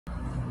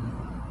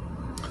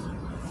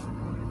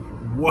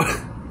What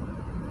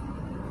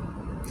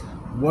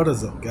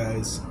is up,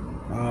 guys?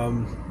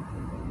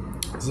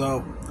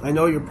 So I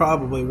know you're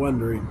probably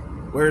wondering,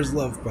 where's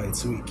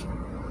Lovebites week?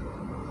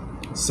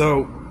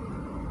 So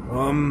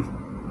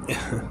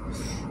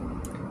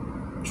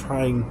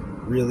trying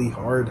really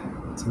hard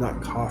to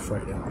not cough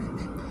right now,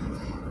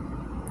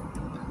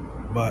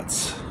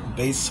 but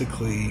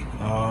basically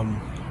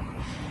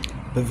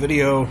the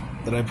video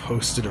that I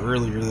posted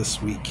earlier this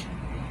week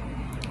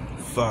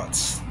thought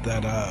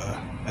that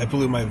I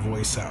blew my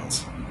voice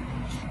out.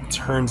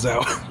 Turns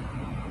out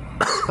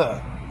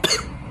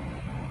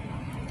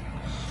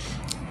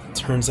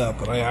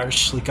that I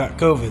actually got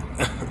COVID.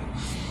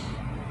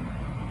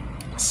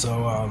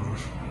 So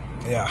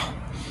yeah,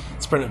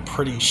 it's been a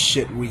pretty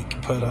shit week,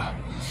 but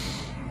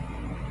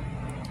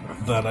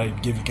that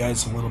I'd give you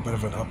guys a little bit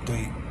of an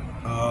update.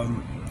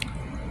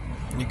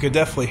 You could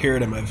definitely hear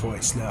it in my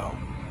voice now,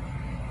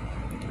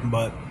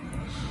 but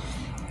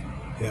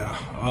yeah,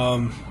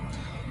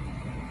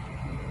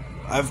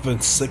 I've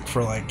been sick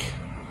for like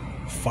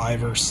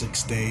 5 or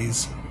 6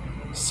 days,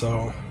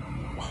 so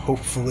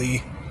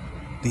hopefully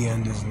the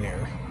end is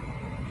near.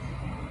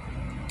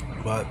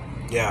 But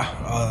yeah,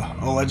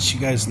 I'll let you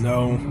guys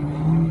know.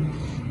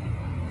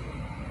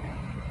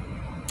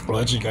 I'll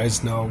let you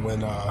guys know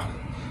when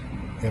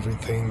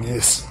everything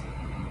is.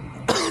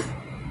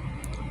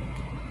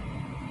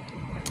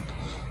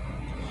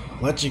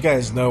 Let you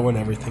guys know when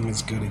everything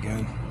is good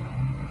again.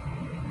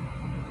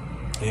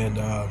 And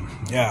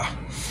yeah,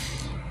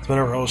 it's been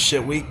a real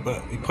shit week,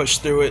 but we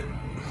pushed through it,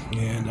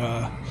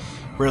 and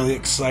really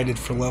excited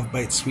for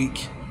Lovebites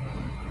week.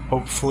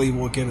 Hopefully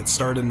we'll get it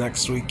started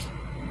next week.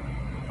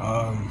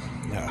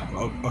 Yeah,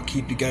 I'll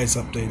keep you guys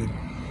updated,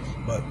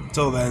 but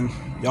till then,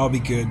 y'all be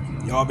good,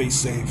 y'all be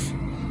safe,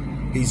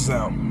 peace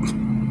out,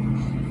 and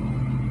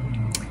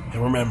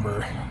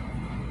remember,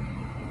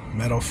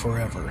 metal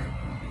forever.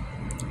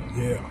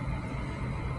 Yeah.